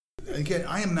again,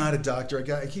 I am not a doctor.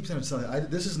 I keep saying something.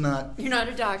 This is not. You're not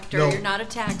a doctor. No. You're not a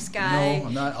tax guy. No,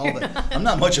 I'm not all that. I'm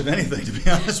not much of anything, to be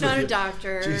honest with you. Not a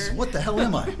doctor. Jeez, what the hell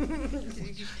am I?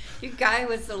 You guy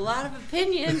with a lot of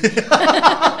opinion.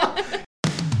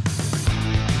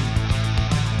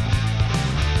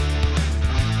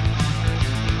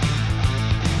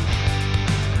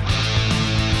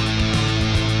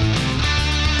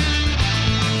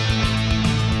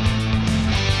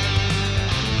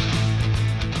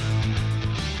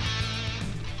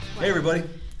 Hey, everybody.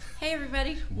 Hey,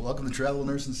 everybody. Welcome to Travel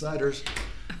Nurse Insiders.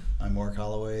 I'm Mark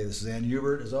Holloway. This is Ann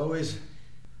Hubert, as always.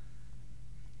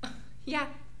 Yeah.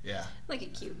 Yeah. Look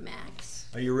at cute Max.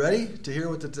 Are you ready to hear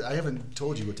what I haven't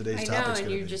told you what today's topic's I know, going and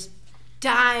to you're be. just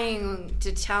dying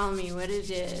to tell me what it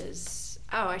is.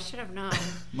 Oh, I should have known.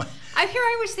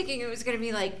 I was thinking it was going to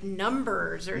be like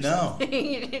numbers or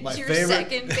something. It's My your favorite.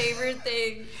 second favorite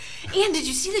thing. Ann, did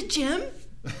you see the gym?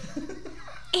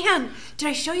 Ann, did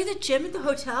I show you the gym at the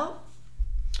hotel?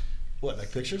 What,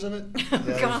 like pictures of it?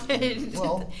 God.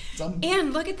 Well,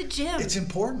 Ann, look at the gym. it's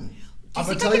important. Do you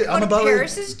think tell I you. could go to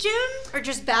Paris's gym or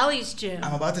just Bally's gym?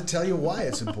 I'm about to tell you why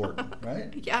it's important,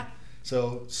 right? Yeah.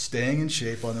 So, staying in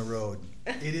shape on the road.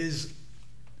 It is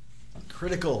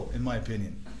critical, in my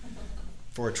opinion,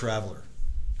 for a traveler,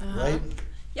 right?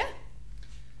 Yeah.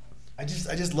 I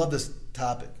just love this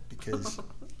topic because,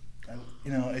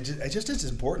 it just is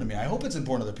important to me. I hope it's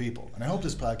important to other people, and I hope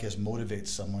this podcast motivates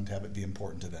someone to have it be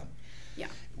important to them. Yeah.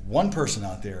 One person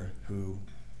out there who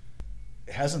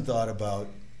hasn't thought about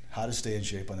how to stay in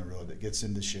shape on the road, that gets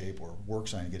into shape or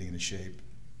works on getting into shape,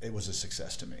 it was a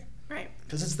success to me. Right.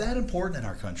 Because it's that important in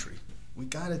our country. We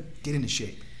got to get into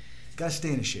shape. Got to stay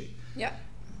into shape. Yeah.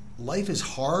 Life is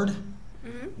hard.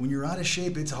 Mm-hmm. When you're out of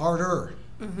shape, it's harder.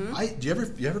 Mm-hmm. Do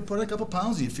you ever put on a couple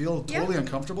pounds and you feel totally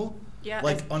uncomfortable? Yeah.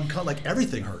 Like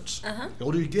everything hurts. Uh-huh. The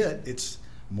older you get, it's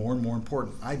more and more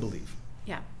important, I believe.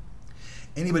 Yeah.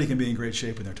 Anybody can be in great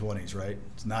shape in their 20s, right?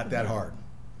 It's not that hard.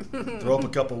 Throw up a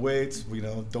couple weights,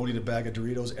 don't eat a bag of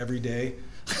Doritos every day.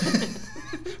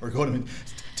 Or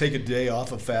take a day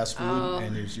off of fast food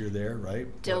and you're there, right?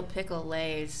 Dill pickle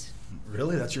Lays.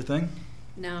 Really? That's your thing?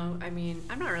 No, I mean,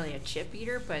 I'm not really a chip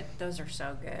eater, but those are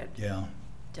so good. Yeah.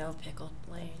 Dill pickled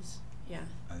Lays. Yeah.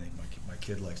 I think my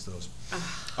kid likes those.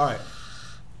 All right.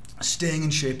 Staying in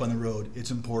shape on the road,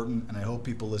 it's important, and I hope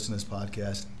people listen to this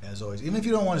podcast, as always. Even if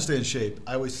you don't want to stay in shape,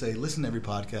 I always say listen to every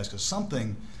podcast because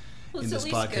something in this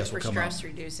podcast will come out. Stress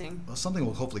reducing. Well, something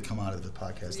will hopefully come out of the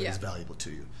podcast that is valuable to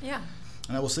you. Yeah.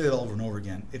 And I will say it over and over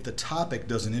again. If the topic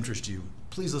doesn't interest you,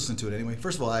 please listen to it anyway.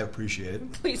 First of all, I appreciate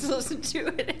it. Please listen to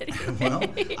it anyway. Well,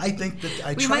 I think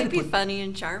that we might be funny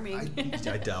and charming.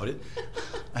 I doubt it.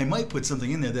 I might put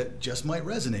something in there that just might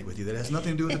resonate with you that has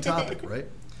nothing to do with the topic, right?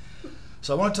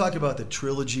 So I want to talk about the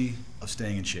trilogy of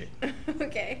staying in shape.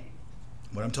 Okay.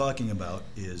 What I'm talking about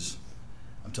is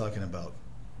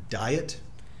diet,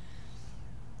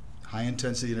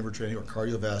 high-intensity interval training or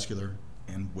cardiovascular,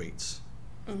 and weights.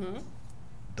 Mm-hmm.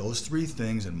 Those three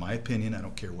things, in my opinion, I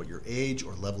don't care what your age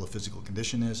or level of physical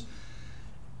condition is,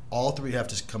 all three have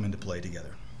to come into play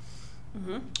together.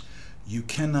 Mm-hmm. You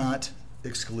cannot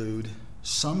exclude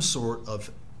some sort of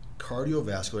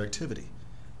cardiovascular activity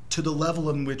to the level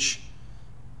in which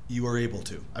you are able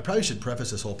to. I probably should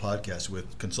preface this whole podcast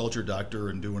with consult your doctor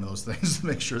and do one of those things to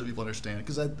make sure that people understand it,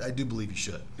 because I do believe you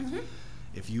should. Mm-hmm.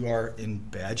 If you are in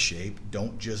bad shape,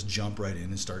 don't just jump right in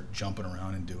and start jumping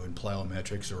around and doing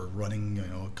plyometrics or running,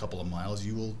 a couple of miles.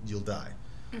 You'll die.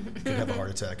 You could have a heart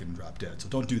attack and drop dead. So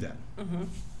don't do that. Mm-hmm.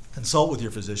 Consult with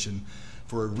your physician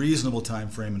for a reasonable time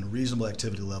frame and a reasonable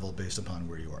activity level based upon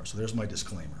where you are. So there's my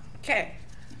disclaimer. Okay.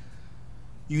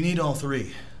 You need all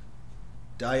three: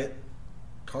 diet,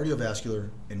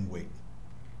 cardiovascular, and weight.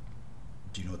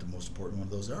 Do you know what the most important one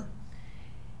of those are?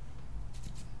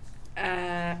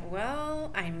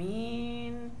 Well, I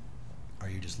mean... Are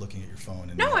you just looking at your phone?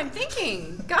 And No, I'm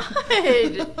thinking. God.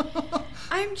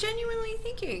 I'm genuinely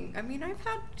thinking. I mean, I've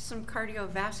had some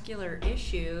cardiovascular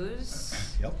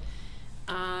issues. Yep.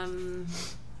 Um...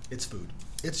 It's food.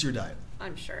 It's your diet.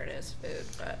 I'm sure it is food,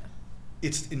 but...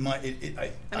 It's in my.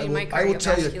 I will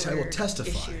testify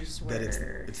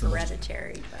that it's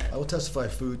hereditary. I will testify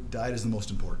diet is the most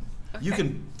important. Okay. You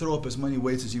can throw up as many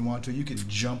weights as you want to. You can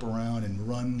jump around and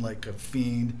run like a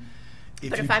fiend.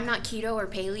 If I'm not keto or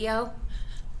paleo?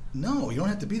 No, you don't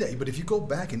have to be that. But if you go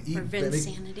back and eat,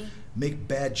 make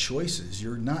bad choices,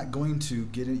 you're not going to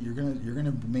get it. You're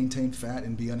gonna maintain fat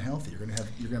and be unhealthy. You're gonna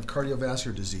have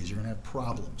cardiovascular disease. You're gonna have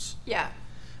problems. Yeah.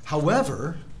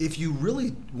 However, if you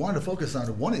really want to focus on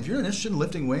one, if you're interested in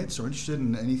lifting weights or interested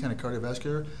in any kind of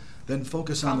cardiovascular, then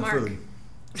focus on the food.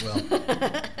 Well,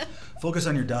 focus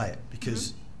on your diet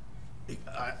because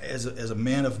as a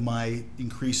man of my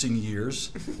increasing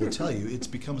years, will tell you, it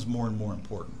becomes more and more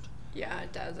important. Yeah,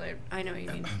 it does. I know what you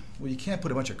mean. Well, you can't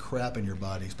put a bunch of crap in your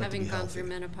body, expect to be healthy. Having gone through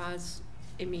menopause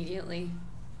immediately.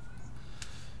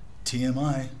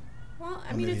 TMI. Well,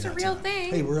 I mean, it's a real thing.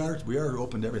 Hey, we are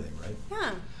open to everything, right?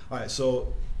 Yeah. All right,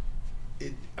 so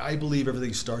I believe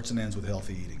everything starts and ends with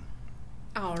healthy eating.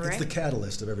 All right. It's the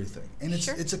catalyst of everything. And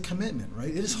Sure. it's a commitment, right?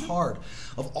 It is hard.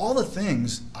 Of all the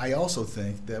things, I also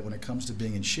think that when it comes to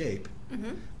being in shape,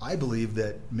 I believe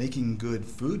that making good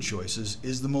food choices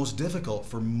is the most difficult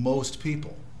for most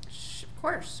people. Of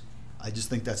course. I just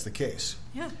think that's the case.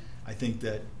 Yeah. I think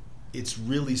that it's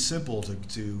really simple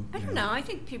to I don't know. I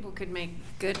think people could make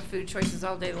good food choices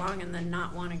all day long and then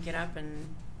not want to get up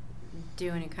and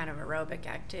do any kind of aerobic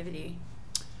activity.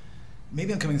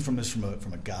 Maybe I'm coming from this from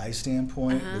a guy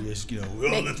standpoint, where you just,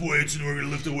 lift weights and we're going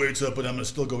to lift the weights up, but I'm going to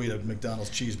still go eat a McDonald's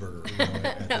cheeseburger at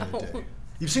the end of the day.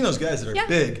 You've seen those guys that are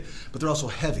big, but they're also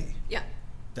heavy. Yeah.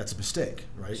 That's a mistake,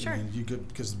 right? Sure. I mean,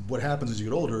 because what happens as you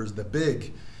get older is the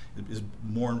big is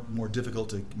more difficult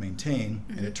to maintain,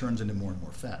 and it turns into more and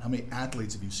more fat. How many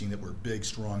athletes have you seen that were big,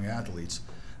 strong athletes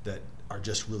that are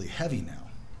just really heavy now?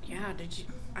 Yeah, did you?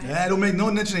 Don't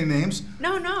mention any names.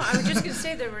 No, I was just going to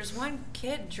say there was one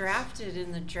kid drafted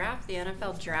in the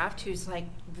NFL draft, who's like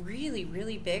really,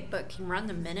 really big, but can run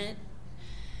the minute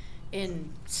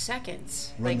in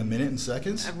seconds. Run the minute in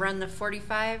seconds? Run the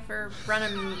 45 or run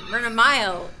a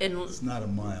mile in. It's not a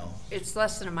mile. It's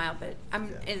less than a mile, but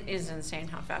it is insane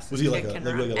how fast was this he kid like can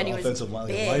an run. And he offensive was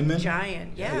big, lineman?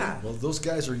 Giant, yeah. Well, those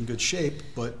guys are in good shape,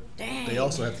 but Dang. They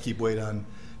also have to keep weight on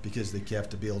because they have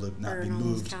to be able to not be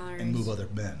moved and move other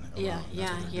men around.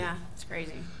 Yeah. It's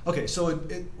crazy. Okay, so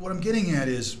what I'm getting at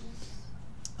is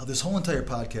this whole entire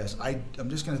podcast, I'm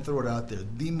just going to throw it out there.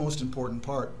 The most important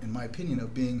part, in my opinion,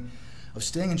 of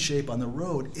staying in shape on the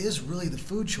road is really the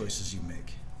food choices you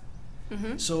make.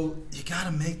 So you got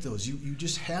to make those. You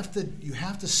just have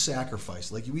to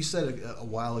sacrifice. Like we said a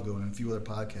while ago in a few other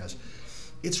podcasts,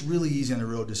 it's really easy on the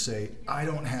road to say, I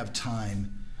don't have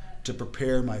time to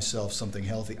prepare myself something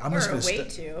healthy. I'm just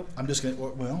going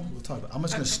we'll talk about it. I'm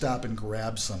just going to stop and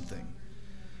grab something.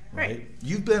 Right?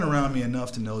 You've been around me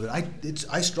enough to know that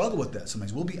I struggle with that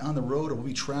sometimes. We'll be on the road or we'll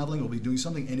be traveling, we'll be doing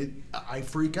something, and I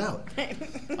freak out.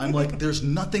 I'm like, there's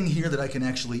nothing here that I can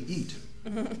actually eat.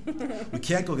 We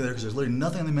can't go there because there's literally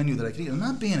nothing on the menu that I can eat. I'm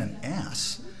not being an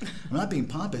ass. I'm not being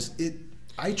pompous.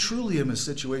 I truly am in a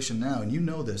situation now, and you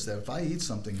know this, that if I eat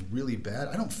something really bad,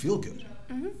 I don't feel good.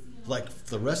 Like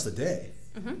the rest of the day.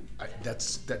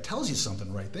 That tells you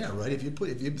something right there, right?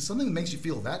 If something that makes you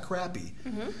feel that crappy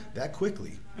that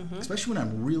quickly, especially when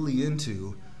I'm really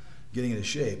into getting into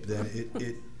shape, then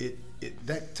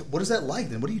what is that like?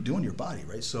 Then what do you do in your body,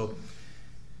 right? So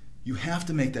you have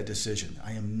to make that decision.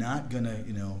 I am not gonna,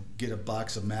 get a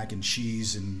box of mac and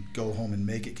cheese and go home and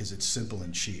make it because it's simple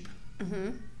and cheap.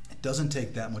 It doesn't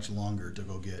take that much longer to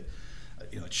go get,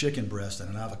 a chicken breast and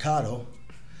an avocado.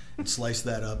 And slice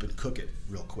that up and cook it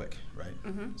real quick, right?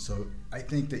 So I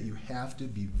think that you have to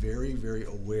be very, very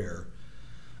aware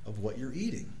of what you're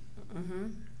eating.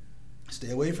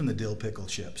 Stay away from the dill pickle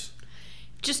chips.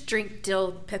 Just drink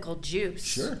dill pickle juice.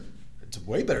 Sure. It's a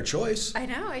way better choice. I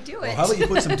know, I do it. Well, how about you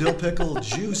put some dill pickle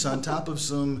juice on top of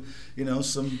some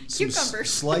cucumbers,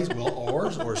 sliced,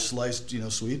 or sliced,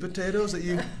 sweet potatoes that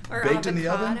you baked in the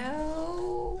oven.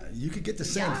 You could get the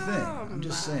same thing. I'm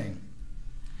just saying.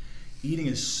 Eating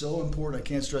is so important. I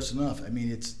can't stress enough. I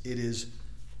mean, it is.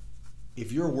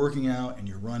 If you're working out and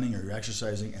you're running or you're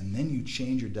exercising, and then you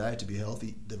change your diet to be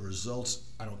healthy, the results,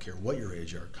 I don't care what your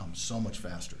age are, come so much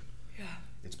faster. Yeah.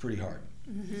 It's pretty hard.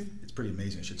 It's pretty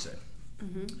amazing, I should say.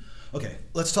 Okay,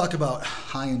 let's talk about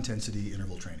high intensity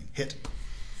interval training. HIIT.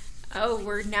 Oh,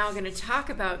 we're now going to talk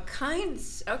about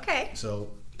kinds. Okay. So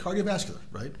cardiovascular,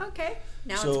 right? Okay.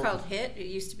 Now it's called HIIT. It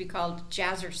used to be called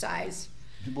jazzercise.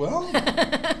 Well,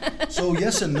 so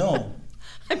yes and no.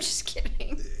 I'm just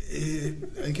kidding.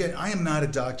 Again, I am not a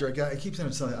doctor. I keep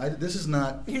saying something. This is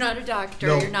not. You're not a doctor.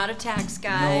 No, you're not a tax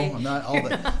guy. No, I'm not all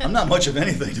that. I'm not much of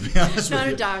anything, to be honest with you. Not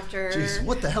a doctor. Jeez,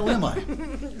 what the hell am I?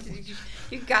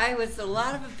 You guy with a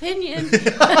lot of opinion.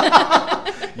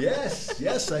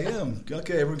 Yes, I am.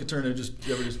 Okay, everyone can turn and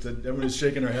everyone is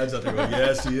shaking their heads out there going,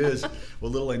 yes, he is.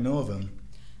 What little I know of him.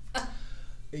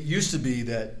 It used to be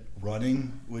that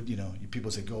running would,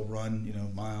 people say go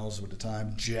run, miles at a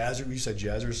time. You said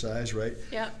jazzercise, right?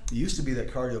 Yeah. It used to be that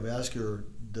cardiovascular,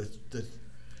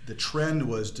 the trend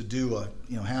was to do a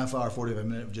half hour, 45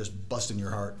 minute of just busting your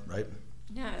heart, right?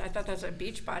 Yeah, I thought that's what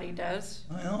Beachbody does.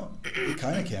 Well, it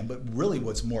kind of can, but really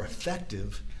what's more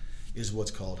effective is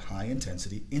what's called high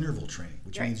intensity interval training,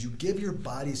 which Right. means you give your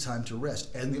body time to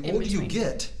rest. And the In older you between.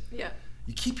 get, Yeah.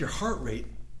 you keep your heart rate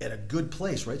at a good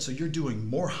place, right? So you're doing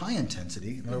more high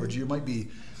intensity. In other words, you might be,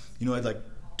 I'd like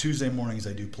Tuesday mornings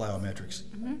I do plyometrics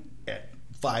at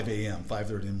 5 a.m.,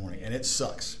 5:30 in the morning, and it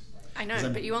sucks. I know, 'Cause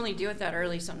I'm- but you only do it that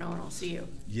early so no one will see you.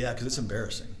 Yeah, because it's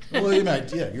embarrassing. Well,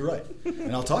 yeah, you're right.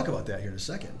 And I'll talk about that here in a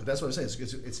second. But that's what I'm saying.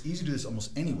 It's easy to do this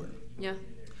almost anywhere. Yeah.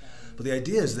 But the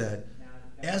idea is that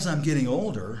as I'm getting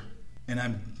older, and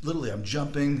I'm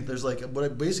jumping. There's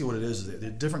basically what it is there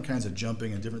are different kinds of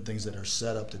jumping and different things that are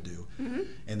set up to do,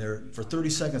 and they're for 30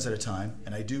 seconds at a time.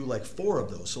 And I do like 4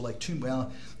 of those. So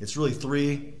it's really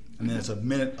 3, and then it's a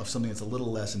minute of something that's a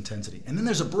little less intensity, and then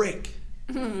there's a break,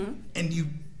 and you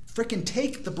frickin'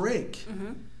 take the break.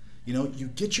 You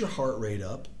get your heart rate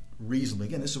up reasonably.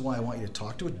 Again, this is why I want you to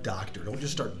talk to a doctor. Don't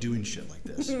just start doing shit like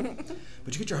this.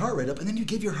 But you get your heart rate up, and then you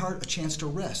give your heart a chance to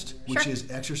rest, which Sure. is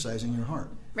exercising your heart.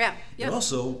 Yeah. It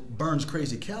also burns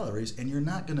crazy calories, and you're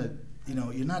not gonna,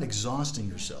 you're not exhausting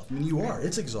yourself. I mean, you are.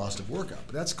 It's exhaustive workout,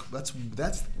 but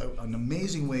that's an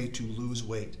amazing way to lose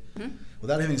weight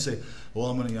without having to say, well,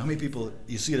 I'm gonna. How many people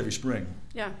you see it every spring?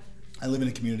 Yeah. I live in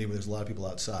a community where there's a lot of people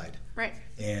outside, Right.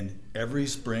 and every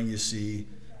spring you see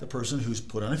the person who's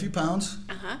put on a few pounds.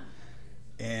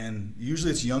 And usually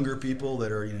it's younger people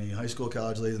that are, high school,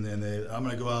 college ladies, and then I'm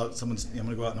going to go out and I'm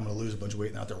going to lose a bunch of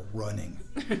weight, and out there running.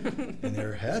 And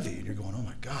they're heavy, and you're going, oh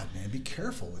my God, man, be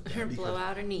careful with that. Or blow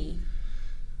out a knee.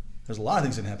 There's a lot of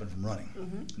things that happen from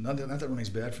running. Not that running's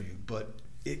bad for you, but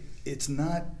it's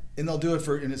not, and they'll do it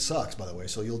and it sucks, by the way,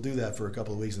 so you'll do that for a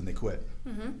couple of weeks and they quit.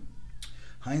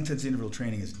 High intensity interval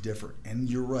training is different, and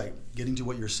you're right. Getting to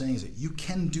what you're saying is that you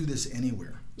can do this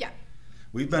anywhere. Yeah.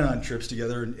 We've been on trips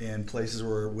together in places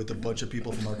where with a bunch of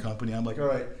people from our company. I'm like, all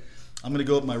right, I'm going to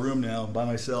go up in my room now by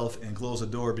myself and close the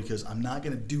door because I'm not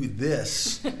going to do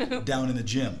this down in the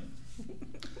gym.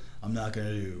 I'm not going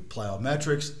to do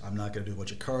plyometrics. I'm not going to do a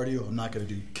bunch of cardio. I'm not going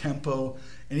to do Kempo.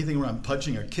 Anything where I'm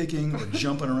punching or kicking or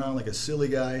jumping around like a silly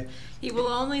guy. He will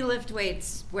only lift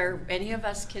weights where any of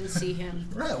us can see him.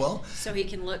 Right, well. So he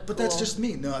can look But cool. that's just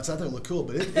me. No, it's not that I look cool,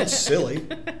 but it's silly.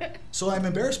 So I'm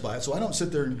embarrassed by it. So I don't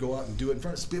sit there and go out and do it in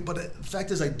front of people. But the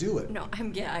fact is I do it. No,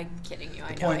 I'm kidding you.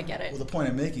 I get it. Well, the point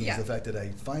I'm making Yeah. is the fact that I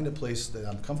find a place that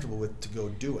I'm comfortable with to go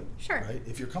do it. Sure. Right?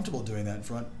 If you're comfortable doing that in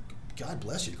front, God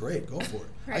bless you. Great, go for it.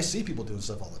 I Right. see people doing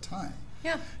stuff all the time.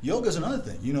 Yeah. Yoga's another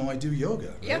thing. I do yoga.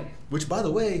 Right? Yep. Which, by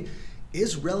the way,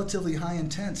 is relatively high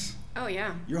intense. Oh,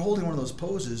 yeah. You're holding one of those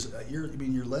poses. Your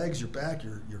legs, your back,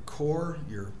 your core,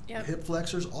 your Yep. hip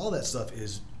flexors, all that stuff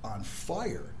is on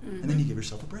fire. And then you give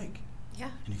yourself a break, Yeah.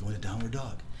 and you go into downward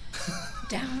dog.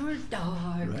 Downward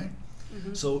dog. Right?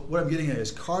 So what I'm getting at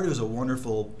is cardio is a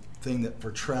wonderful thing that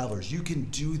for travelers, you can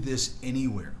do this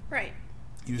anywhere. Right.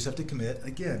 You just have to commit.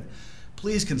 Again,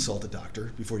 please consult a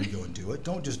doctor before you go and do it.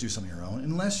 Don't just do something on your own,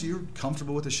 unless you're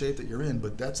comfortable with the shape that you're in,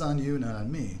 but that's on you, not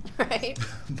on me. Right.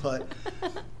 But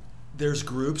there's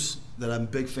groups that I'm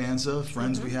big fans of,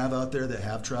 friends we have out there that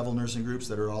have travel nursing groups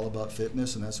that are all about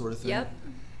fitness and that sort of thing. Yep.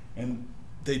 And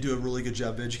they do a really good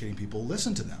job of educating people.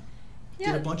 Listen to them. Yeah.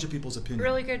 Get a bunch of people's opinions.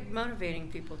 Really good motivating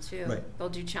people, too. Right. They'll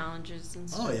do challenges and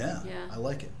stuff. Oh, yeah. Yeah. I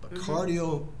like it. But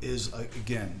cardio is,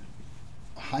 again,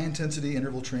 high intensity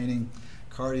interval training.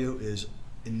 Cardio is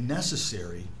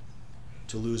necessary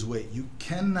to lose weight. You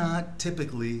cannot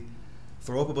typically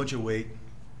throw up a bunch of weight,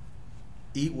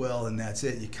 eat well, and that's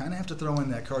it. You kind of have to throw in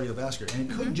that cardiovascular.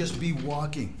 And it couldn't just be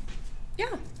walking,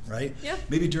 Yeah. right? Yeah.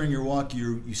 Maybe during your walk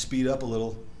you speed up a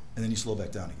little and then you slow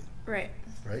back down again, Right.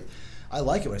 right? I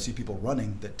like it when I see people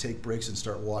running that take breaks and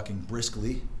start walking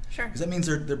briskly. Sure. Because that means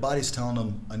their body's telling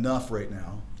them enough right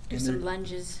now. Do and some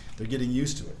lunges. they're getting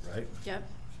used to it, right? Yep.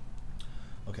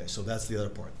 Okay, so that's the other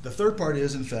part. The third part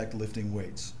is, in fact, lifting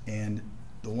weights. And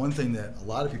the one thing that a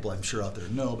lot of people, I'm sure, out there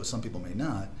know, but some people may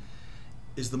not,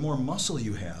 is the more muscle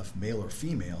you have, male or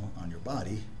female, on your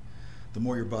body, the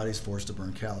more your body's forced to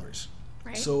burn calories.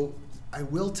 Right. So I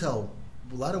will tell,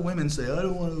 a lot of women say, I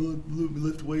don't want to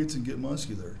lift weights and get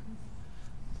muscular.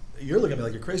 You're looking at me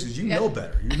like you're crazy because you Yeah. know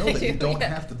better. You know that you don't Yeah.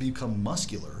 have to become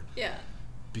muscular Yeah.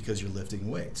 because you're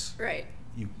lifting weights. Right.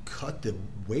 You cut the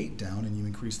weight down and you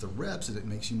increase the reps, and it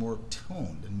makes you more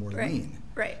toned and more Right. lean.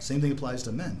 Right. Same thing applies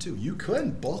to men too. You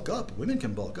can bulk up. Women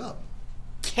can bulk up.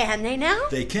 Can they now?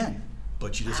 They can,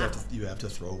 but you just have to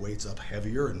throw weights up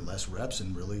heavier and less reps,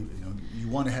 and really, you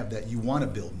want to have that. You want to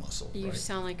build muscle. You right?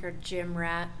 sound like a gym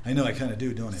rat. I know I kind of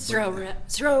do, don't I?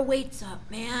 Throw weights up,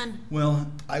 man. Well,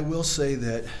 I will say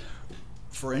that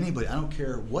for anybody, I don't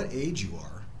care what age you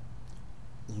are,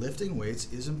 lifting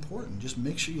weights is important. Just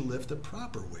make sure you lift the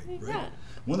proper weight, right? Yeah.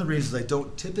 One of the reasons I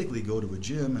don't typically go to a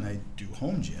gym and I do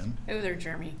home gym. Oh, they're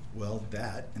germy. Well,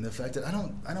 that and the fact that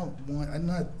I'm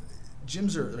not.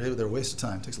 Gyms they're a waste of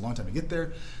time. It takes a long time to get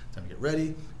there, time to get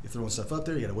ready. You're throwing stuff up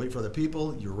there. You got to wait for other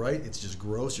people. You're right. It's just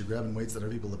gross. You're grabbing weights that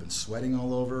other people have been sweating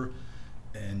all over,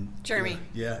 and Jeremy.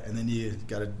 Yeah, and then you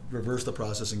got to reverse the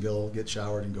process and go get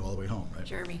showered and go all the way home, right?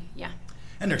 Jeremy, yeah.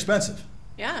 And they're expensive.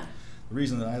 Yeah. The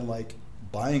reason that I like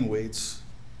buying weights,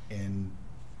 and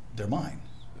they're mine.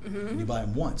 Mm-hmm. You buy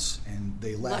them once, and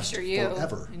they last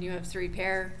forever. And you have 3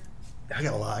 pair. I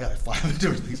got a lot. I got 5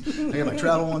 different things. I got my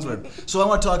travel ones, whatever. So I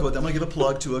want to talk about them. I'm going to give a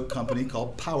plug to a company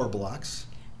called Power Blocks.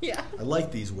 Yeah. I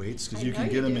like these weights because you can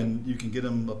get them in. You can get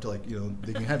them up to you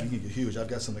can get huge. I've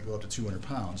got some that go up to 200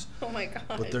 pounds. Oh my god.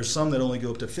 But there's some that only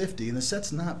go up to 50, and the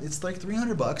set's not. It's like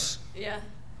 $300. Yeah.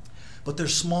 But they're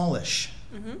smallish.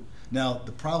 Mm-hmm. Now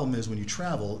the problem is when you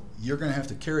travel, you're going to have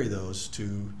to carry those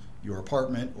to your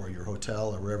apartment or your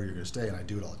hotel or wherever you're going to stay, and I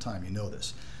do it all the time. You know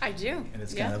this. I do. And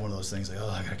it's kind of one of those things like,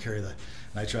 I got to carry that.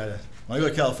 And I try to, when I go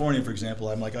to California, for example,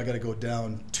 I'm like, I got to go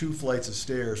down 2 flights of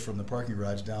stairs from the parking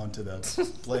garage down to the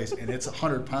place, and it's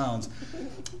 100 pounds.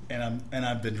 And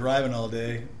I've been driving all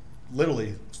day,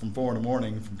 literally from 4 in the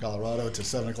morning from Colorado to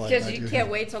 7 o'clock. Because you can't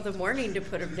wait till the morning to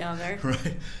put them down there.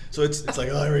 Right. So it's like,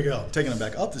 here we go. I'm taking them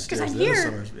back up the stairs. The other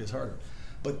summer is harder.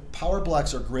 But Power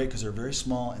Blocks are great because they're very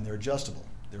small and they're adjustable.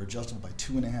 They're adjustable by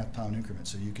 2.5 pound increments,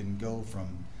 so you can go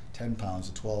from 10 pounds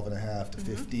to 12.5 to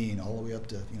 15, all the way up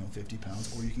to 50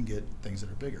 pounds, or you can get things that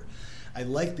are bigger. I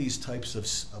like these types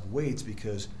of weights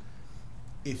because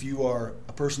if you are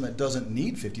a person that doesn't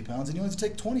need 50 pounds, then you only have to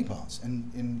take 20 pounds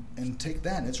and take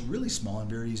that, and it's really small and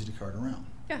very easy to cart around.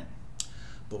 Yeah.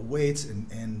 But weights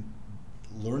and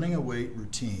learning a weight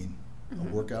routine, a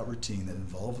workout routine that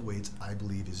involves weights, I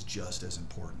believe is just as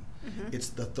important. It's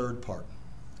the third part.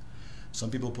 Some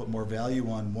people put more value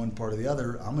on one part or the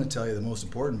other. I'm going to tell you the most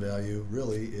important value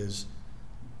really is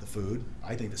the food.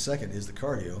 I think the second is the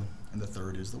cardio, and the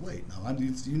third is the weight. Now,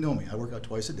 you know me. I work out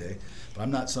twice a day, but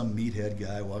I'm not some meathead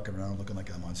guy walking around looking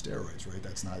like I'm on steroids, right?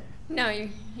 That's not... No,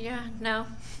 no.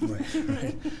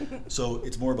 Right. So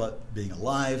it's more about being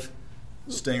alive,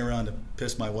 staying around to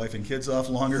piss my wife and kids off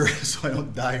longer so I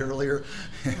don't die earlier,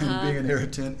 and being an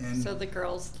irritant. And so the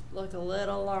girls look a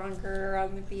little longer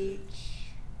on the beach.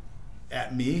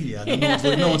 At me? Yeah.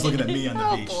 No one's looking at me on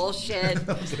the beach. Oh, bullshit.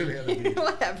 No one's looking at the beach.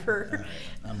 Whatever.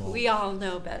 All right, we all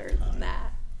know better than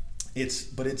that. It's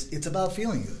about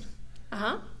feeling good.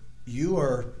 Uh-huh. You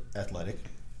are athletic.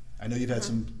 I know you've had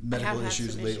some medical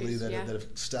issues lately that have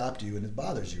stopped you, and it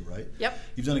bothers you, right? Yep.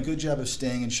 You've done a good job of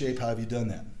staying in shape. How have you done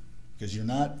that? Because you're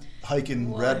not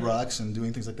hiking red rocks and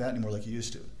doing things like that anymore like you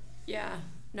used to. Yeah.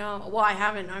 No. Well, I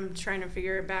haven't. I'm trying to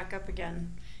figure it back up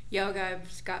again. Yoga,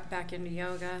 I've got back into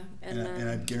yoga. And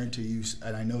I guarantee you,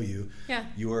 and I know you,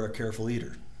 you are a careful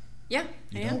eater. Yeah,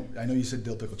 I am. I know you said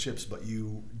dill pickle chips, but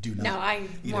you do not. No,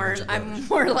 I'm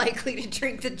more likely to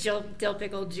drink the dill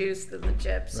pickle juice than the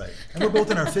chips. Right. And we're both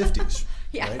in our 50s,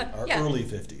 yeah, right? Our early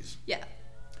 50s. Yeah.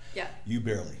 Yeah. You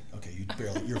barely. Okay,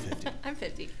 you're 50. I'm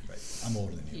 50. Right. I'm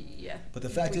older than you. Yeah. But the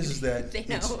fact is that they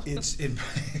know. it's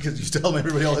because you tell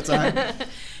everybody all the time.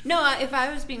 No, if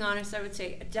I was being honest, I would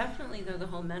say definitely though the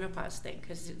whole menopause thing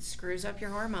because it screws up your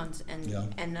hormones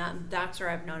and that's where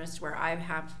I've noticed where I'm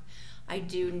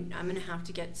going to have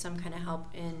to get some kind of help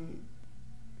in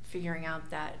figuring out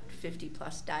that 50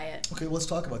 plus diet. Okay, well, let's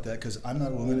talk about that because I'm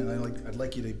not a woman and I'd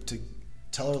like you to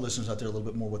tell our listeners out there a little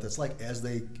bit more what that's like as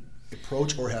they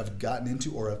approach or have gotten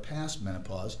into or have passed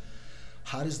menopause.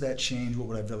 How does that change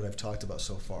what I've talked about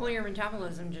so far? Well, your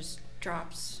metabolism just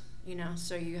drops,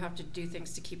 so you have to do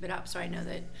things to keep it up. So I know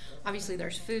that obviously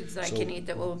there's foods that I can eat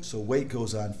that will... So weight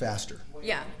goes on faster.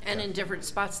 Yeah, and in different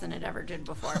spots than it ever did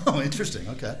before. Oh, interesting.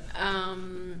 Okay.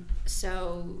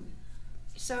 So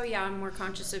yeah, I'm more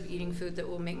conscious of eating food that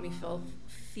will make me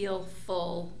feel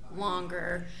full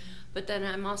longer. But then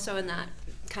I'm also in that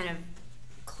kind of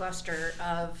cluster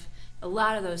of... A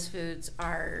lot of those foods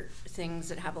are things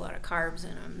that have a lot of carbs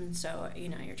in them. And so,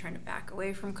 you're trying to back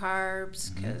away from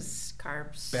carbs because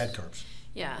carbs... Bad carbs.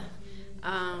 Yeah.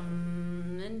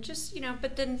 And just,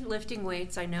 but then lifting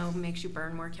weights, I know makes you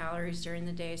burn more calories during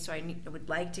the day. So I would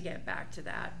like to get back to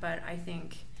that. But I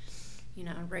think,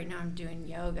 right now I'm doing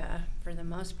yoga for the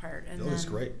most part. And yoga's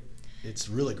great. It's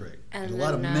really great. And a then,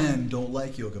 lot of men don't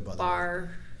like yoga, by the way.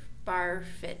 Bar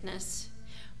fitness,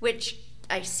 which...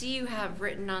 I see you have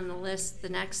written on the list the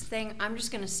next thing. I'm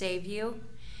just going to save you.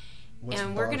 What's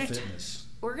and bar fitness?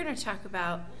 We're going to talk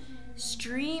about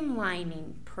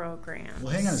streamlining programs.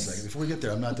 Well, hang on a second. Before we get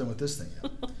there, I'm not done with this thing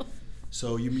yet.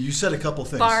 So you said a couple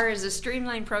things. BAR is a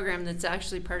streamlined program that's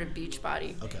actually part of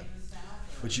Beachbody. Okay.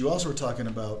 But you also were talking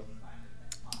about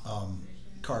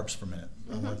carbs for a minute.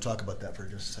 I want to talk about that for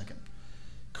just a second.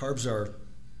 Carbs are,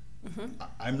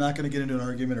 I'm not going to get into an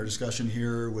argument or discussion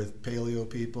here with paleo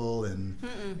people and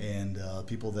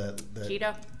people that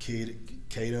Keto.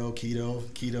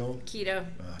 Keto.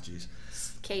 Oh, jeez.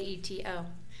 Keto.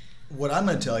 What I'm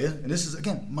going to tell you, and this is,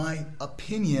 again, my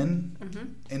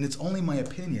opinion, and it's only my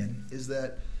opinion, is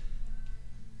that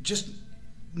just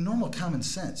normal common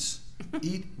sense.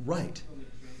 Eat right.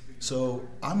 So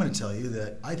I'm going to tell you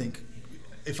that I think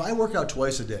if I work out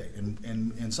twice a day,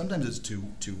 and sometimes it's to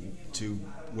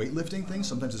weightlifting things,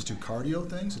 sometimes it's to cardio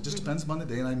things, it just depends upon the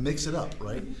day, and I mix it up,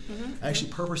 right? I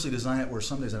actually purposely design it where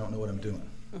some days I don't know what I'm doing.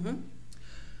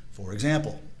 For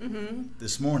example,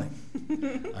 this morning,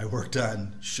 I worked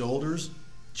on shoulders,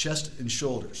 chest and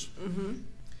shoulders,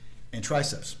 and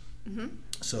triceps.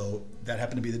 So that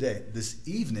happened to be the day. This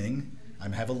evening, I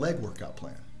have a leg workout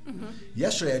plan.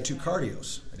 Yesterday, I had 2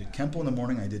 cardios. I did Kempo in the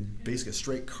morning. I did basically a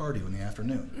straight cardio in the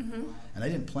afternoon. And I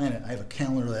didn't plan it. I have a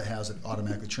calendar that has it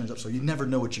automatically turns up, so you never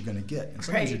know what you're going to get. And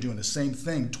sometimes you're doing the same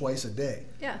thing twice a day.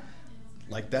 Yeah.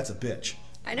 Like, that's a bitch.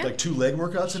 I know. Like 2 leg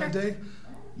workouts in a day?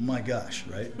 My gosh,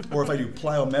 right? Or if I do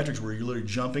plyometrics where you're literally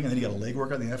jumping and then you got a leg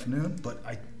workout in the afternoon, but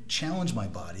I challenge my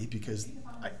body because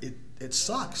it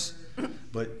sucks,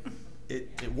 but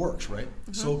it works, right?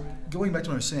 So going back to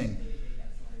what I was saying,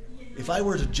 if I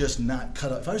were to just not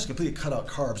cut out, if I was to completely cut out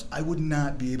carbs, I would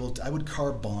not be able to, I would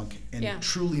carb bonk and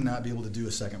truly not be able to do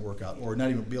a second workout or not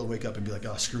even be able to wake up and be like,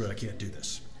 oh, screw it, I can't do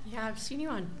this. Yeah, I've seen you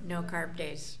on no carb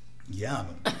days. Yeah,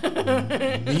 I'm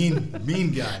a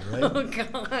mean guy, right? Oh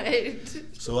God!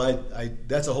 So I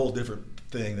that's a whole different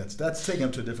thing. That's taken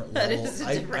up to a different level. That is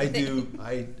a different thing.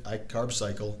 I carb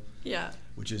cycle. Yeah.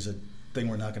 Which is a thing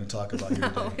we're not going to talk about here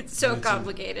today. No, it's so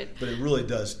complicated. But it really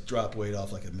does drop weight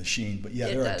off like a machine. But yeah,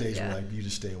 there are days where you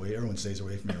just stay away. Everyone stays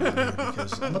away from me around here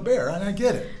because I'm a bear and I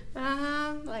get it.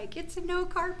 Like it's a no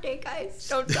carb day, guys.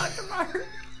 Don't talk to Mark.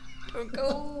 Don't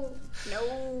go.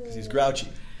 No. Because he's grouchy.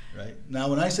 Right? Now,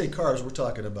 when I say carbs, we're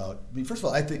talking about, I mean, first of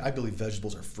all, I believe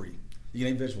vegetables are free. You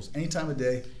can eat vegetables any time of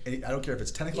day. I don't care if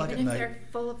it's 10 o'clock Even at if night. they're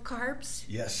full of carbs?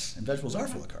 Yes, and vegetables are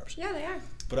full of carbs. Yeah, they are.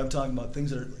 But I'm talking about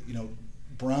things that are,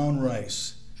 brown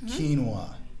rice,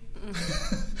 quinoa.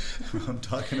 I'm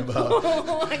talking about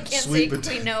I can't sweet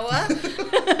say quinoa.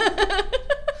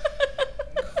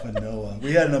 Quinoa.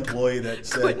 We had an employee that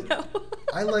said,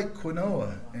 I like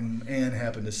quinoa. And Ann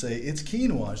happened to say, it's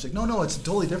quinoa. She's like, no, it's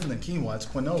totally different than quinoa. It's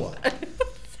quinoa.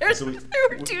 There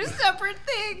were 2 separate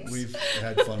things. We've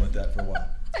had fun with that for a while.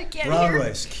 I can't Brown hear.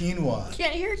 rice, quinoa.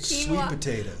 Can't hear quinoa. Sweet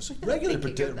potatoes. Regular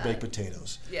baked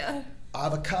potatoes. Yeah.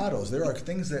 Avocados. There are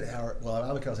things that are,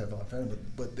 avocados have a lot of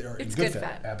fat, but they are good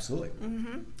fat. Absolutely.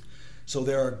 So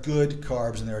there are good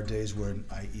carbs, and there are days when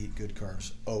I eat good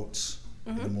carbs. Oats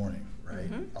in the morning, right?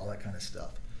 All that kind of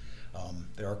stuff.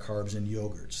 There are carbs in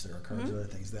yogurts. There are carbs in other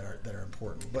things that are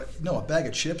important. But no, a bag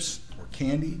of chips or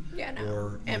candy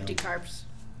or empty carbs.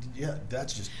 Yeah,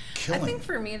 that's just killing. I think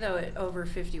for me though, at over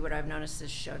 50, what I've noticed is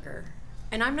sugar,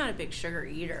 and I'm not a big sugar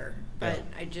eater, but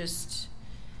I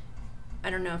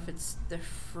don't know if it's the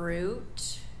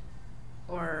fruit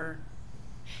or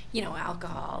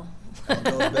alcohol.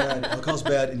 Alcohol's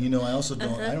bad, and I also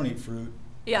don't. I don't eat fruit.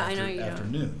 Yeah, I know you after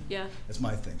don't. noon. Yeah, that's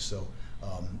my thing. So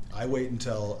I wait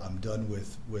until I'm done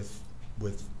with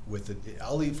it.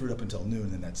 I'll eat fruit up until noon,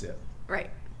 and then that's it.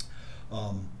 Right.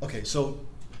 Okay, so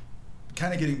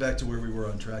kind of getting back to where we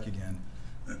were on track again.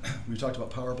 We talked about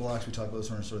power blocks. We talked about those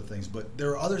sort of things, but there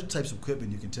are other types of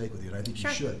equipment you can take with you, and I think you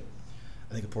should.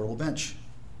 I think a portable bench,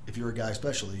 if you're a guy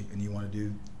especially, and you want to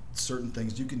do certain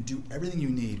things, you can do everything you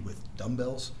need with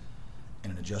dumbbells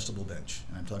and an adjustable bench.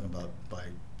 And I'm talking about by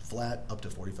flat up to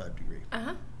 45 degree.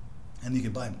 And you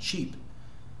can buy them cheap.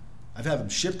 I've had them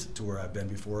shipped to where I've been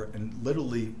before and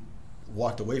literally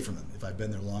walked away from them if I've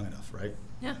been there long enough, right?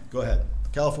 Yeah. Go ahead.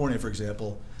 California, for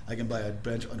example, I can buy a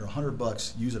bench under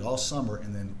 $100, use it all summer,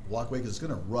 and then walk away because it's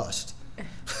going to rust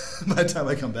by the time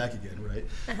I come back again, right?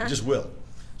 It just will.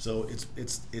 So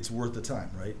it's worth the time,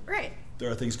 right? Right.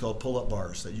 There are things called pull-up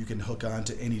bars that you can hook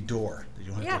onto any door that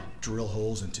you don't have to drill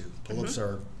holes into. Pull-ups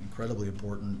are incredibly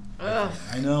important.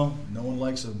 I know, no one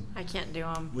likes them. I can't do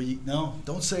them. No,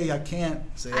 don't say I can't.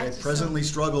 Say I presently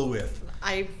struggle with.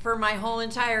 I, for my whole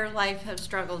entire life, have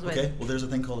struggled with. Okay, well, there's a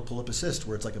thing called a pull-up assist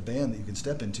where it's like a band that you can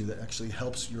step into that actually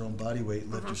helps your own body weight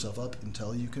lift yourself up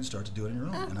until you can start to do it on your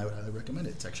own. And I would highly recommend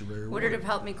it. It's actually very rewarding. Would it have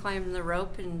helped me climb the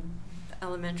rope in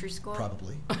elementary school?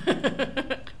 Probably.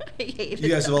 I hate you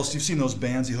guys you've seen those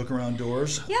bands you hook around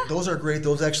doors? Yeah. Those are great.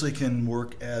 Those actually can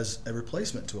work as a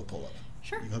replacement to a pull-up.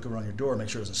 Sure. You hook it around your door, make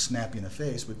sure it doesn't snap you in the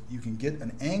face, but you can get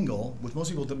an angle. With most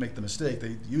people don't make the mistake.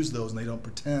 They use those and they don't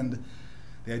pretend.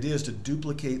 The idea is to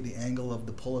duplicate the angle of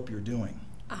the pull-up you're doing.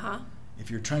 Uh-huh. If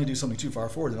you're trying to do something too far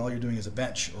forward, then all you're doing is a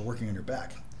bench or working on your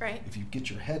back. Right. If you get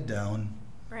your head down,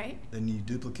 right, then you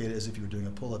duplicate it as if you were doing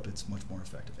a pull-up. It's much more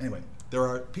effective. Anyway, there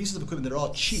are pieces of equipment that are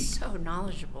all cheap. So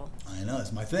knowledgeable. I know,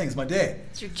 it's my thing. It's my day.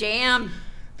 It's your jam.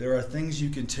 There are things you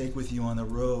can take with you on the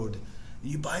road.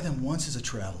 You buy them once as a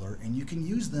traveler, and you can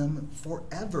use them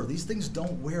forever. These things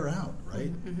don't wear out,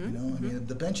 right? Mm-hmm. You know, I mean,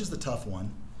 the bench is the tough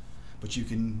one, but you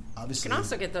can obviously. You can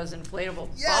also get those inflatable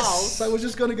yes, balls. I was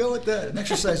just going to go with that. An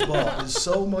exercise ball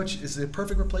is a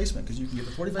perfect replacement because you can get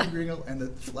the 45-degree angle and the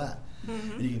flat,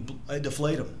 and you can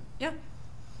deflate them. Yeah.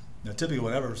 Now, typically,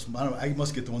 whatever, I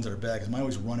must get the ones that are bad because mine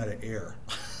always run out of air.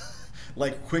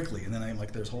 Like quickly, and then I'm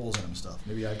like, there's holes in them and stuff.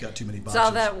 Maybe I've got too many boxes. It's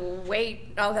all that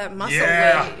weight, all that muscle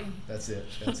weight. That's it.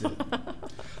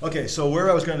 Okay, so where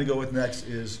I was going to go with next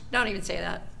is. Don't even say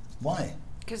that. Why?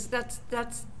 Because that's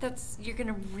you're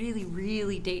gonna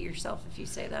really date yourself if you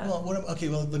say that. Well,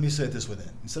 let me say it this way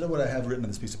then. Instead of what I have written on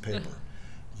this piece of paper,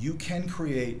 you can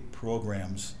create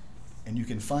programs, and you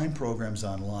can find programs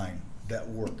online that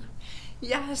work.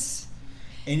 Yes.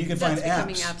 And you can that's find apps.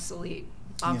 Becoming obsolete.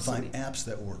 You can find apps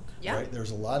that work. Yeah. Right?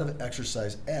 There's a lot of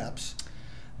exercise apps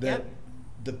that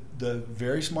Yep. the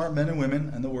very smart men and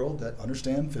women in the world that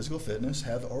understand physical fitness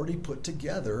have already put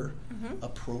together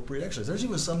appropriate exercise. There's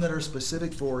even some that are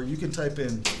specific for, you can type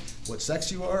in what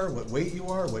sex you are, what weight you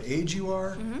are, what age you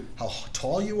are, how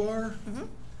tall you are.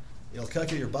 It'll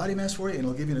calculate your body mass for you, and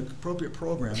it'll give you an appropriate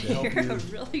program to help You're you. a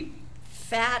really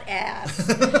fat ass.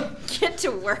 Get to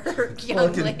work, young Well,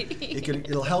 lady.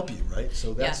 it'll help you, right?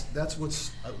 So that's that's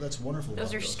wonderful.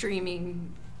 Those about are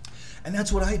streaming. and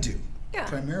that's what I do. Yeah.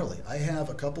 Primarily, I have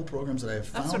a couple programs that I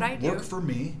have That's what I found do. work for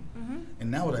me, and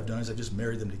now what I've done is I've just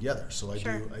married them together. So I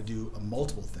Sure. do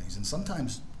multiple things, and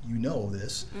sometimes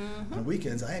this on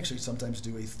weekends I actually sometimes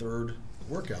do a third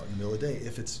workout in the middle of the day.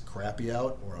 If it's crappy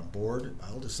out or I'm bored,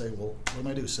 I'll just say, well, what am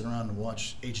I do? Sit around and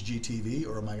watch HGTV,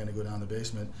 or am I going to go down the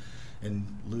basement and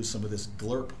lose some of this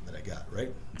glurp that I got?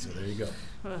 Right. So there you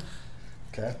go.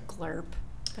 Okay. Glurp.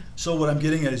 So what I'm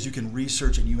getting at is you can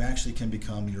research and you actually can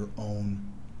become your own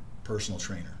personal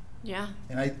trainer. Yeah.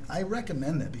 And I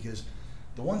recommend that because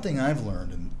the one thing I've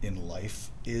learned in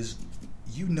life is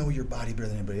you know your body better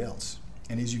than anybody else.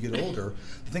 And as you get older,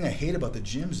 the thing I hate about the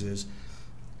gyms is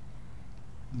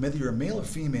whether you're a male or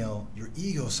female, your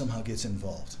ego somehow gets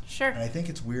involved. Sure. And I think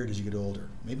it's weird as you get older.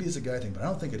 Maybe it's a guy thing, but I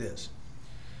don't think it is.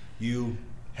 You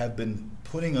have been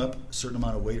putting up a certain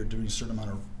amount of weight or doing a certain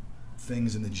amount of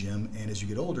things in the gym, and as you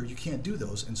get older, you can't do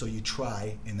those, and so you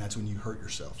try, and that's when you hurt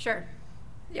yourself. Sure.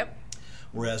 Yep.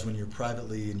 Whereas when you're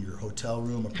privately in your hotel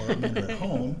room, apartment, or at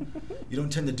home, you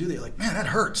don't tend to do that. You're like, man, that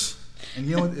hurts. And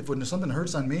you know what? When something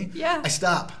hurts on me, Yeah. I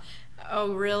stop.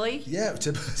 Oh, really? Yeah,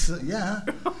 yeah.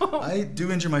 I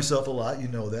do injure myself a lot. You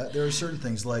know that. There are certain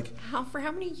things like. For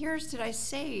how many years did I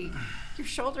say your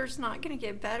shoulder's not going to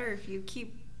get better if you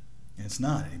keep? And it's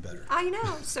not any better. I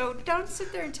know. So don't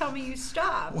sit there and tell me you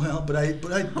stop. Well, but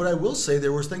I will say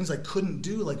there were things I couldn't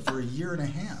do like for a year and a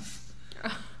half.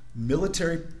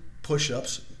 Military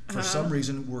push-ups for some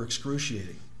reason were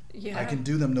excruciating. Yeah. I can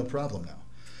do them no problem now.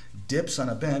 Dips on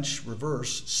a bench,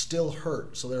 reverse, still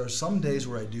hurt. So there are some days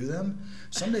where I do them.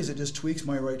 Some days it just tweaks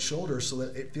my right shoulder so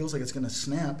that it feels like it's going to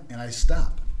snap, and I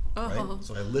stop. Right?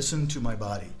 So I listen to my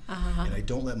body, and I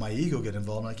don't let my ego get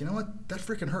involved. I'm like, you know what? That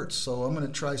freaking hurts. So I'm going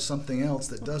to try something else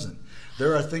that doesn't.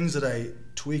 There are things that I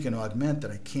tweak and augment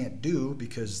that I can't do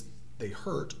because they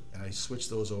hurt, and I switch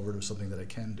those over to something that I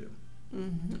can do.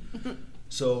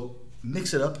 So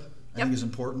mix it up. I think is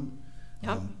important.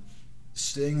 Yep.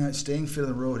 Staying fit on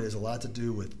the road has a lot to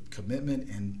do with commitment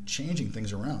and changing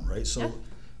things around, right? So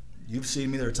you've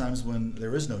seen me. There are times when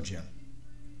there is no gym.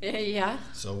 Yeah.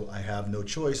 So I have no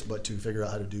choice but to figure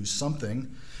out how to do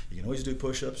something. You can always do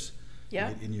push-ups.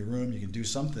 Yeah. In your room, you can do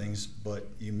some things, but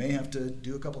you may have to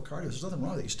do a couple cardio. There's nothing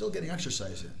wrong with it. You're still getting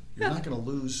exercise in. You're not going to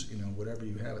lose, whatever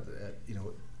you have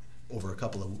over a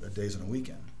couple of days on a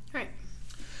weekend. Right.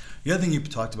 The other thing you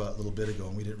talked about a little bit ago,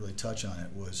 and we didn't really touch on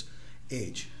it, was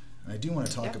age. And I do want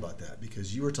to talk about that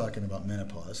because you were talking about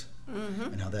menopause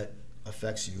and how that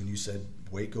affects you. And you said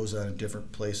weight goes on in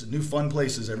different places, new fun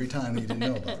places every time that you didn't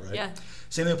know about, right? Yeah.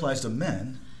 Same thing applies to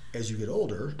men. As you get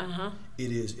older,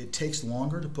 it takes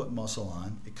longer to put muscle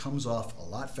on. It comes off a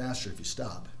lot faster if you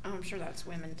stop. Oh, I'm sure that's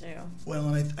women too.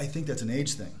 Well, and I think that's an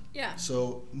age thing. Yeah.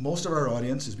 So most of our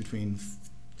audience is between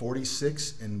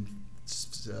 46 and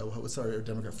what's our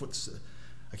demographic?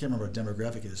 I can't remember what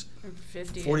demographic is.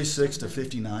 50. 46 to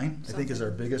 59, I think, is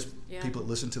our biggest Yeah. people that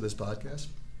listen to this podcast.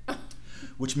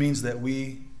 which means that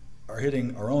we are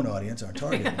hitting our own audience, our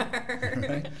target.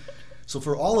 Right? So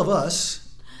for all of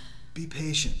us, be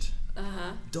patient.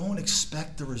 Don't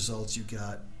expect the results you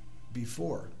got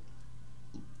before.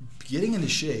 Getting into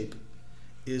shape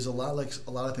is a lot like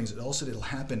a lot of things. It'll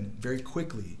happen very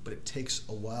quickly, but it takes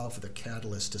a while for the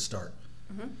catalyst to start.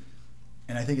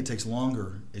 And I think it takes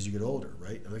longer as you get older,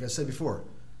 right? Like I said before,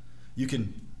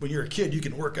 when you're a kid, you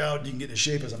can work out, you can get into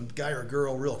shape as a guy or a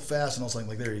girl real fast, and all of a sudden,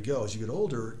 like, there you go. As you get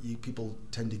older, people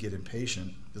tend to get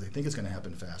impatient because they think it's going to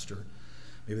happen faster.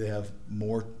 Maybe they have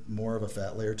more of a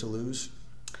fat layer to lose,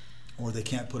 or they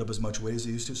can't put up as much weight as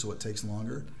they used to, so it takes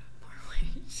longer. More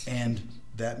weight. And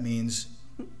that means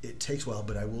it takes a while,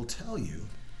 but I will tell you,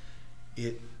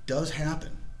 it does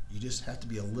happen. You just have to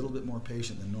be a little bit more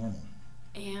patient than normal.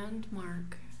 And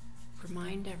Mark,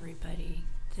 remind everybody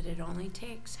that it only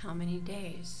takes how many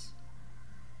days?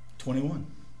 21.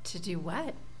 To do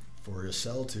what? For a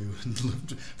cell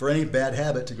for any bad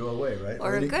habit to go away, right?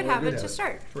 Or a good habit to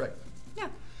start. Correct. Yeah.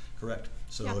 Correct.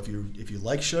 So Yeah. if you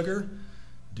like sugar,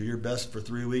 do your best for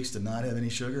 3 weeks to not have any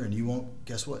sugar, and you won't,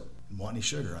 guess what, want any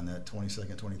sugar on that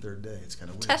 22nd, 23rd day. It's kind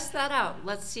of weird. Test that out.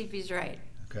 Let's see if he's right.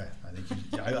 Okay. I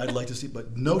think I'd like to see,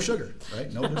 but no sugar,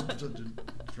 right? No, just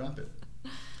drop it.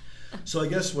 So I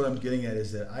guess what I'm getting at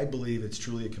is that I believe it's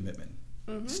truly a commitment.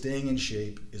 Staying in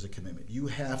shape is a commitment. You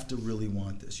have to really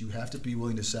want this. You have to be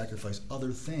willing to sacrifice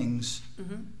other things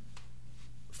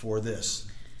for this.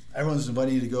 Everyone's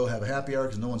inviting you to go have a happy hour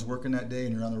because no one's working that day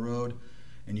and you're on the road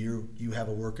and you have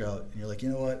a workout and you're like, you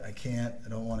know what, I can't, I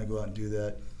don't want to go out and do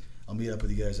that. I'll meet up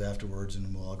with you guys afterwards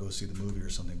and we'll all go see the movie or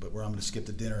something. But where I'm going to skip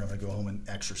the dinner, I'm going to go home and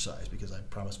exercise because I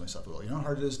promised myself, well, you know how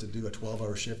hard it is to do a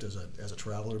 12-hour shift as a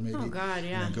traveler maybe? Oh, God,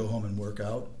 yeah. And then go home and work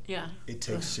out? Yeah. It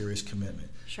takes serious commitment.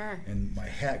 Sure. And my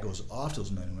hat goes off to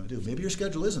those men who want to do. Maybe your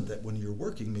schedule isn't that when you're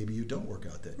working, maybe you don't work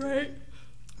out that day. Right.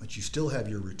 But you still have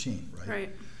your routine, right?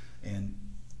 Right. And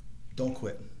don't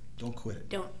quit. Don't quit it.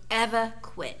 Don't ever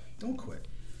quit. Don't quit,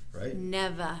 right?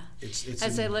 Never. It's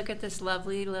As I look at this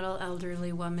lovely little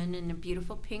elderly woman in a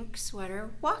beautiful pink sweater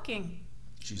walking.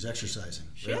 She's exercising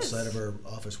She right is. outside of her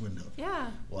office window. Yeah.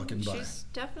 Walking by. She's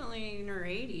definitely in her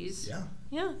 80s. Yeah.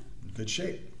 Yeah. In good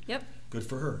shape. Yep. Good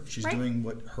for her. She's Right. doing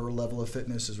what her level of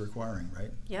fitness is requiring,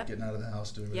 right? Yep. Getting out of the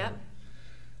house, doing whatever. Yep.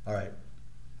 All right.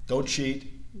 Don't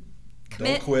cheat.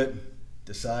 Commit. Don't quit.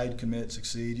 Decide, commit,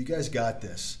 succeed. You guys got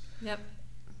this. Yep.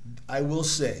 I will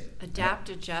say, Adapt,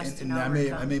 adjust, and and I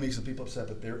overcome. may make some people upset,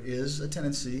 but there is a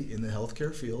tendency in the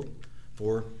healthcare field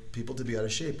for people to be out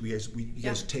of shape. You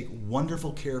guys take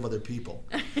wonderful care of other people.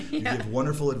 You Yeah. give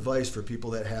wonderful advice for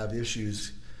people that have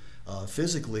issues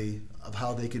physically of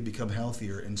how they could become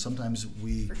healthier, and sometimes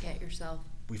we Forget yourself.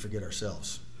 forget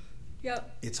ourselves.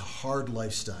 Yep. It's a hard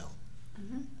lifestyle.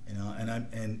 You know,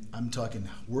 and I'm talking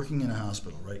working in a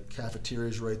hospital, right?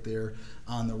 Cafeterias right there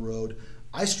on the road.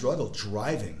 I struggle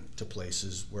driving to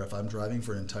places where if I'm driving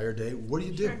for an entire day, what do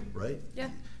you do, Sure. right? Yeah.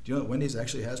 Do you know that Wendy's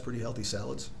actually has pretty healthy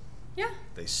salads? Yeah.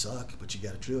 They suck, but you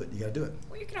got to do it. You got to do it.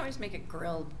 Well, you can always make a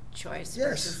grilled choice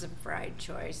Yes. versus a fried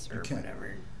choice or can.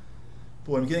 whatever.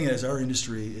 But what I'm getting at is our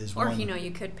industry is Or, one.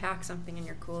 you could pack something in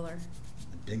your cooler.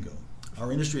 Bingo.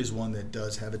 Our industry is one that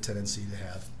does have a tendency to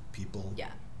have people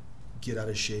Yeah. get out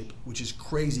of shape, which is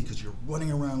crazy because you're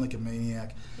running around like a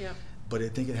maniac. Yep. But I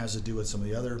think it has to do with some of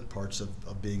the other parts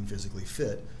of being physically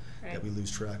fit Right. that we lose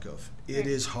track of. It Right.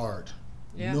 is hard.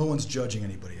 Yeah. No one's judging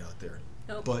anybody out there.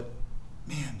 Nope. But,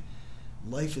 man,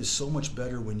 life is so much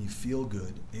better when you feel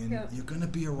good, and Yeah. you're going to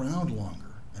be around longer.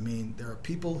 I mean, there are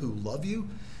people who love you,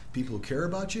 people who care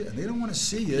about you, and they don't want to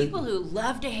see you. People who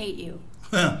love to hate you.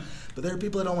 But there are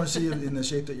people that don't want to see you in the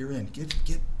shape that you're in. Get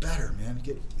better, man.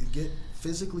 Get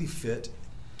physically fit.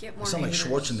 Get I more sound like haters.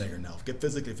 Schwarzenegger now. Get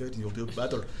physically fit and you'll be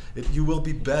better. You will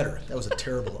be better. That was a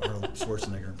terrible Arnold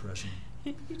Schwarzenegger impression.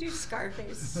 You do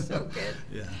Scarface so good.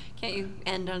 Yeah. Can't you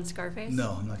end on Scarface?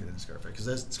 No, I'm not going to Scarface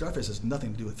because Scarface has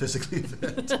nothing to do with physically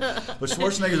fit. But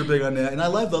Schwarzenegger's big on that, and I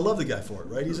love the guy for it.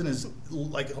 Right? He's in his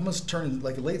almost turning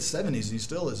late 70s, and he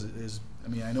still is. I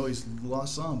mean, I know he's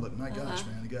lost some, but my gosh,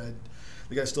 man,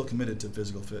 the guy's still committed to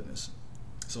physical fitness.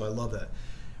 So I love that.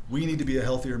 We need to be a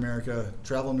healthier America.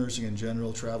 Travel nursing in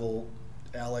general, travel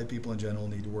allied people in general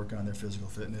need to work on their physical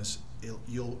fitness.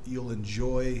 You'll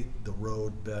enjoy the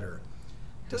road better.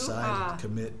 Decide, Hoo-ha.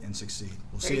 commit, and succeed.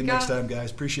 We'll There see you you next go. time,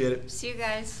 guys. Appreciate it. See you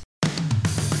guys.